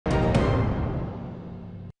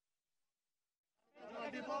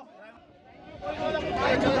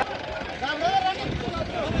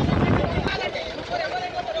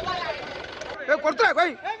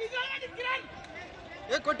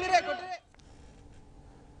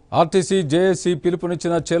RTC JAC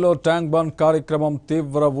పిలుపునిచ్చిన చెలో tank bund కార్యక్రమం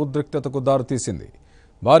తీవ్ర ఉద్రిక్తతకు దారితీసింది.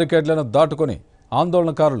 బారికేడ్లను దాటుకుని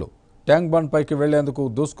ఆందోళనకారులు ట్యాంక్ బండ్ పైకి వెళ్లేందుకు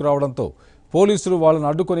దూసుకురావడంతో పోలీసులు వాళ్ళను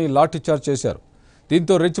అడ్డుకుని లాఠీచార్జ్ చేశారు.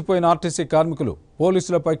 దీంతో రెచ్చిపోయిన ఆర్టీసీ కార్మికులు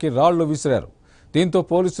పోలీసులపైకి రాళ్లు విసిరారు. దీంతో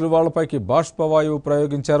పోలీసులు వాళ్లపైకి బాష్పవాయువు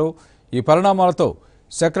ప్రయోగించారు. ఈ పరిణామాలతో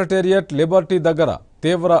సెక్రటేరియట్ లిబర్టీ దగ్గర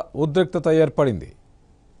తీవ్ర ఉద్రిక్తత ఏర్పడింది.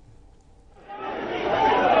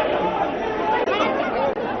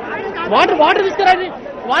 వాటర్ తీసుకురండి,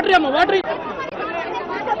 వాటర్ అమ్మ, వాటర్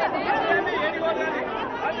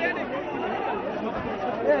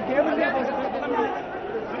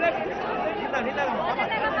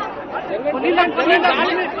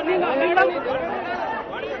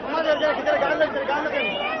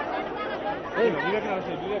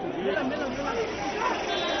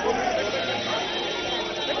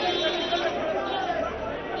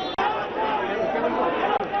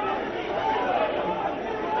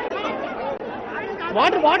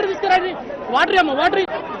వాటర్ తీసుకురండి, వాటర్ అమ్మ, వాటర్.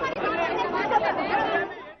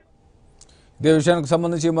 ఇదే విషయానికి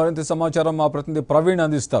సంబంధించి మరింత సమాచారం మా ప్రతినిధి ప్రవీణ్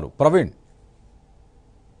అందిస్తారు. ప్రవీణ్,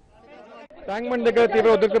 ట్యాంక్ బండ్ దగ్గర తీవ్ర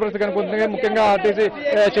ఉద్రిక్త పరిస్థితి కనుకుంటుంది. ముఖ్యంగా ఆర్టీసీ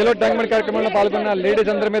చెలో ట్యాంక్ బండ్ కార్యక్రమంలో పాల్గొన్న లేడీస్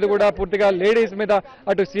అందరి మీద కూడా పూర్తిగా లేడీస్ మీద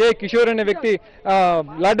అటు సిఐ కిషోర్ అనే వ్యక్తి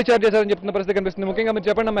లాఠీ చార్జ్ చేశారని చెప్తున్న పరిస్థితి కనిపిస్తుంది. ముఖ్యంగా మీరు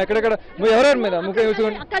చెప్పండి అమ్మా, ఎక్కడెక్కడ ఎవరెవరి మీద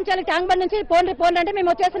ముఖ్యంగా ట్యాంక్ బండ్ నుంచి పోండి అంటే మేము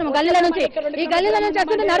వచ్చేస్తున్నాం గల్లీల నుంచి. ఈ గల్లీల నుంచి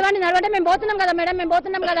వస్తుంటే నడవండి మేము పోతున్నాం కదా మేడం, మేము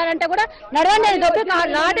పోతున్నాం కదా అంటే కూడా నడవండి దొబ్బి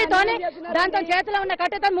లాఠీతోని దాంతో చేతిలో ఉన్న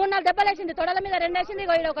కట్టెతో 3-4 దెబ్బలు వేసింది. తొడల మీద 2 వేసింది,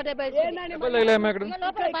 ఒక దెబ్బ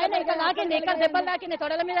పైన ఇక్కడ లాకింది, ఇక్కడ దెబ్బలు తాకింది.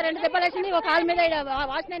 తొడల మీద 2 దెబ్బలు వేసింది, ఒక కాలు మీద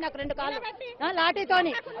వాసినాయి నాకు 2 కాళ్ళు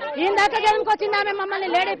లాఠీతోని. ఈయన దాకా జనంకి వచ్చింది ఆమె మమ్మల్ని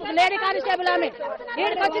లేడీ కానిస్టేబుల్ ఆమె.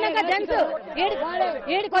 ఈడికి వచ్చినాక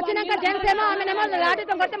జెంట్స్ ఏమో ఆమెనేమో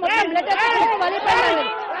లాఠీతో కొట్టి మొత్తం బ్లడ్ వదిలిపోయింది.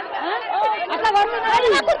 అట్లా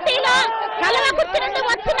కలవకుర్తి నుండి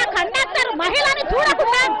వచ్చిన కండక్టర్ మహిళని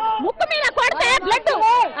చూడకుండా ముక్కు మీద కొడితే బ్లడ్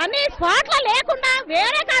అన్ని స్పాట్ల లేకుండా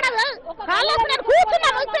వేరే కాడలు కాళ్ళు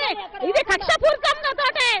కూర్చున్నాం. ఇది కక్షపూరితంగా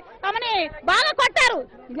తోటే ఆమెని బాగా కొట్టారు.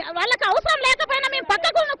 వాళ్ళకి అవసరం లేకపోయినా మేము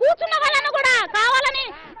పక్కకు కూర్చున్న వాళ్ళను కూడా కావాలని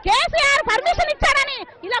కేసీఆర్ పర్మిషన్ ఇచ్చాడని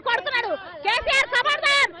ఇలా కొడుతున్నాడు. కేసీఆర్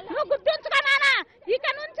ఖబర్దార్, నువ్వు గుర్తుంచుకున్నానా, ఇక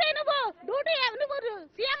నుంచి నువ్వు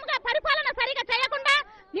సీఎం గా పరిపాలన సరిగా చేయకుండా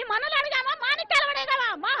నీ మనలు అడిగామా, మాణిక్యాలు అడిగావా,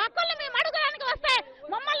 మా హక్కుల్ని మేము అడుగుదానికి వస్తే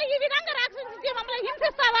మమ్మల్ని ఈ విధంగా రాక్షసించి మమ్మల్ని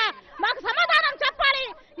హింసిస్తావా, మాకు సమాధానం చెప్పాలి.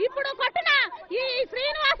 ఇప్పుడు కొట్టిన ఈ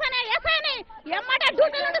శ్రీనివాస్ అనే ఎస్ఐని ఎమ్మటే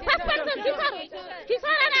డ్యూటీ నుండి సస్పెండ్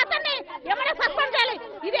కిషోర్ అనే అతన్ని ఎమ్మటే సస్పెండ్ చేయాలి.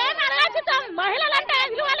 ఇదేం అరాచకం? మహిళలంటే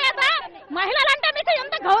విలువ లేదా? మహిళలంటే మీకు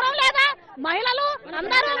ఎంత గౌరవం లేదా? మహిళలు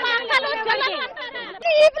అందరూ మా అక్కలు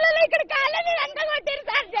చెల్లెలు ఇక్కడ కాళ్ళని అంతా కొట్టారు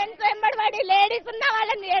సార్. జెంట్స్ వెంబడి లేడీస్ ఉన్న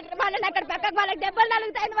వాళ్ళని అక్కడ పక్కకు వాళ్ళకి దెబ్బలు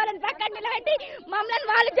తగులుతాయని వాళ్ళని పక్కన నిలబెట్టి మమ్మల్ని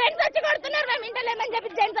వాళ్ళు జెంట్స్ వచ్చి కొడుతున్నారు. మేము ఇంటలేమని చెప్పి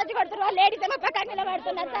జెంట్స్ వచ్చి కొడుతున్నారు. వాళ్ళు లేడీస్ ఏమో పక్కన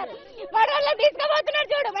నిలబడుతున్నారు సార్. వాళ్ళు తీసుకుపోతున్నారు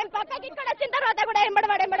చూడు. మేము పక్కకి ఇక్కడ వచ్చిన తర్వాత కూడా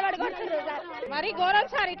ఎంబడవాడు కొడుతున్నారు సార్. మరి ఘోరం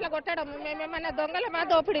సార్ ఇట్లా కొట్టడం. మేమేమన్నా దొంగలమా,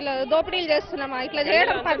 దోపిడీలు చేస్తున్నామా? ఇట్లా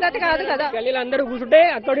చేయడం పద్ధతి కాదు కదా. గల్లీలో అందరూ కూర్చుంటే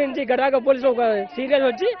అక్కడి నుంచి గడాక పోలీసులు ఒక సీరియస్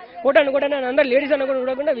వచ్చి కొట్టాను అందరు లేడీస్ అన్న కూడా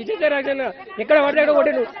చూడకుండా విజయరాజన్ ఎక్కడ పడితే అక్కడ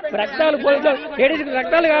కొట్టాను. రక్తాలు పోలీసులు లేడీస్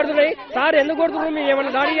రక్తాలు కాడుతున్నాయి. సార్ ఎందుకు కొడుతున్నాం, మేము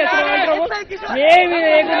ఏమన్నా దాడి చేస్తున్నాము? ఏమి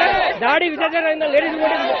లేకుండా దాడి విజయరాజన్ లేడీస్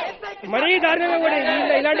కొట్టింది. మరీ దారుణంగా కూడా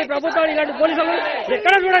ఇలాంటి ప్రభుత్వాలు ఇలాంటి పోలీసులు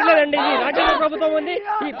ఎక్కడ చూడట్లేదండి. ఈ రాజ్యాంగ ప్రభుత్వం ఉంది.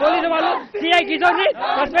 ఈ పోలీసు వాళ్ళు సిఐ కిషోర్ ని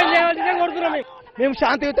సస్పెండ్ చేయాల్సిందే కోరుతున్నాం. మేము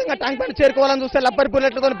శాంతియుతంగా ట్యాంక్ బండ్ చేరుకోవాలని చూస్తే లబ్బరి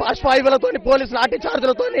బుల్లెట్లతో, బాష్పాయువులతో, పోలీసులు లాఠీ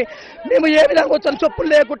చార్జులతో మేము ఏ విధంగా వచ్చాం చెప్పులు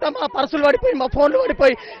లేకుండా మా పర్సులు పడిపోయి, మా ఫోన్లు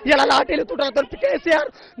పడిపోయి, ఇలా లాఠీలు తుటలతో కేసీఆర్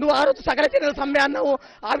నువ్వు ఆ రోజు సకల చర్యలు సమ్మె అన్నావు.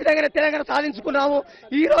 ఆ విధంగానే తెలంగాణ సాధించుకున్నావు.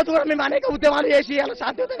 ఈ రోజు కూడా మేము అనేక ఉద్యమాలు చేసి ఇలా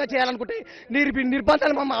శాంతియుతంగా చేయాలనుకుంటే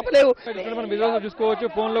నిర్బంధాలు మమ్మల్ని ఆపలేవు. మనం విజువల్స్ చూసుకోవచ్చు,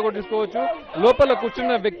 ఫోన్ లో కూడా చూసుకోవచ్చు. లోపల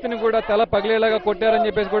కూర్చున్న వ్యక్తిని కూడా తల పగిలేలాగా కొట్టారని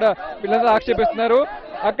చెప్పేసి కూడా వీళ్ళందరూ ఆక్షేపిస్తున్నారు.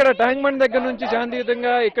 అక్కడ ట్యాంక్ బండ్ దగ్గర నుంచి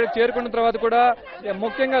శాంతియుతంగా ఇక్కడ చేరుకున్న తర్వాత కూడా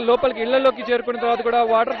ముఖ్యంగా లోపలికి ఇళ్లలోకి చేరుకున్న తర్వాత కూడా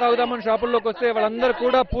వాటర్ తాగుదామని షాపుల్లోకి వస్తే వాళ్ళందరూ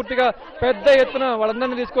కూడా పూర్తిగా పెద్ద ఎత్తున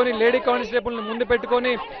వాళ్ళందరినీ తీసుకొని లేడీ కానిస్టేబుల్ ముందు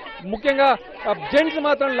పెట్టుకొని ముఖ్యంగా జెంట్స్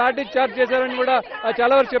మాత్రం లాఠీ చార్జ్ చేశారని కూడా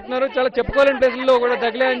చాలా వరకు చెప్తున్నారు. చాలా చెప్పుకోలేని ప్లేసుల్లో కూడా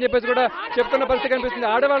తగిలాయని చెప్పేసి కూడా చెప్తున్న పరిస్థితి కనిపిస్తుంది.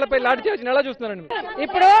 ఆడవాళ్లపై లాఠీ చార్జ్ ఎలా చూస్తున్నారండి?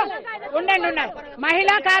 ఇప్పుడు ఉండండి,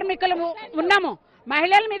 మహిళా కార్మికులు ఉన్నాము.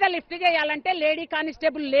 మహిళల మీద లిఫ్ట్ చేయాలంటే లేడీ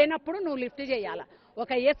కానిస్టేబుల్ లేనప్పుడు నువ్వు లిఫ్ట్ చేయాలా.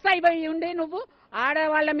 ఒక ఎస్ఐ ఉండి నువ్వు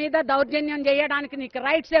ఆడవాళ్ళ మీద దౌర్జన్యం చేయడానికి నీకు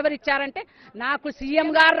రైట్స్ ఎవరు ఇచ్చారంటే నాకు సీఎం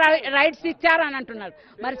గారు రైట్స్ ఇచ్చారని అంటున్నారు.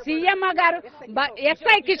 మరి సీఎం గారు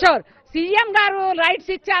ఎస్ఐ కిషోర్ సీఎం గారు రైట్స్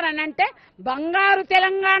ఇచ్చారని అంటే బంగారు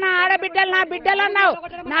తెలంగాణ ఆడబిడ్డలు నా బిడ్డలు అన్నావు,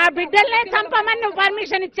 నా బిడ్డలనే చంపమని నువ్వు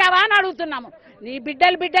పర్మిషన్ ఇచ్చావా అని అడుగుతున్నాము. నీ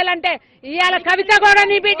బిడ్డలు అంటే ఇవాళ కవిత కూడా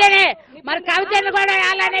నీ బిడ్డనే, మరి కవితను కూడా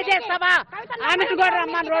అలానే చేస్తావా? ఆమెను కూడా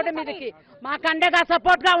రమ్మని రోడ్డు మీదకి మాకు అండగా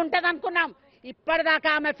సపోర్ట్ గా ఉంటది అనుకున్నాం. ఇప్పటిదాకా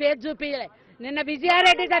ఆమె ఫేస్ చూపించలే. నిన్న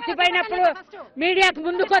విజయారెడ్డి చచ్చిపోయినప్పుడు మీడియాకు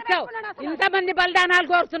ముందుకు వచ్చావు, ఇంతమంది బలిదానాలు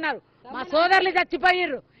కోరుతున్నారు. మా సోదరులు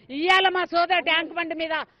చచ్చిపోయిర్రు. ఇవాళ మా సోదరు ట్యాంక్ బండ్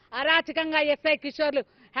మీద అరాచకంగా ఎస్ఐ కిషోర్లు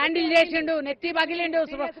హ్యాండిల్ చేసిండు, నెత్తి పగిలిండు,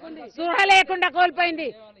 సుహ లేకుండా కోల్పోయింది.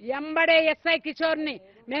 ఎంబడే ఎస్ఐ కిషోర్ ని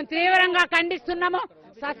మేము తీవ్రంగా ఖండిస్తున్నాము.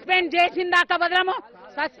 సస్పెండ్ చేసిందాకా వదలము,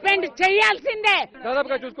 సస్పెండ్ చేయాల్సిందే.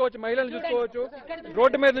 దాదాపుగా చూసుకోవచ్చు, మహిళలను చూసుకోవచ్చు,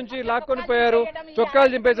 రోడ్డు మీద నుంచి లాక్కొని పోయారు, చొక్కాలు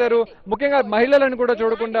చింపేశారు. ముఖ్యంగా మహిళలను కూడా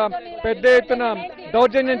చూడకుండా పెద్ద ఎత్తున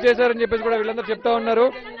దౌర్జన్యం చేశారని చెప్పేసి కూడా వీళ్ళందరూ చెప్తా ఉన్నారు.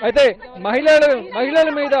 అయితే మహిళల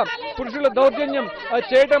మీద పురుషుల దౌర్జన్యం అది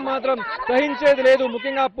చేయడం మాత్రం సహించేది లేదు.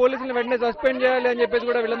 ముఖ్యంగా పోలీసులను వెంటనే సస్పెండ్ చేయాలి అని చెప్పేసి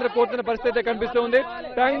కూడా వీళ్ళందరూ కోరుతున్న పరిస్థితి కనిపిస్తుంది.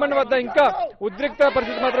 ట్యాంక్ బండ్ వద్ద ఇంకా ఉద్రిక్త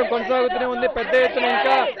పరిస్థితి మాత్రం కొనసాగుతూనే ఉంది. పెద్ద ఎత్తున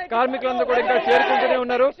ఇంకా కార్మికులందరూ కూడా ఇంకా చేరుకుంటూనే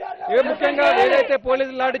ఉన్నారు. ముఖ్యంగా ఏదైతే పోలీసులు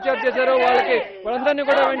లాఠీ చార్జ్ చేశారో వాళ్ళందరినీ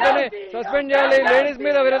కూడా వెంటనే సస్పెండ్ చేయాలి, లేడీస్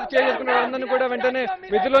మీద విరోధ చేసుకున్న వాళ్ళందరినీ కూడా వెంటనే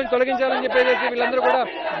విధుల్లోంచి తొలగించాలని చెప్పేసి వీళ్ళందరూ కూడా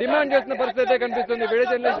డిమాండ్ చేస్తున్న పరిస్థితి కనిపిస్తుంది. Video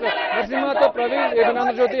journalist నరసింహతో Praveen, ABN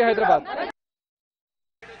Andhra Jyothi, Hyderabad.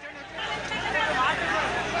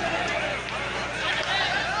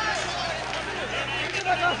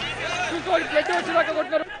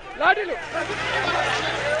 లాఠీలు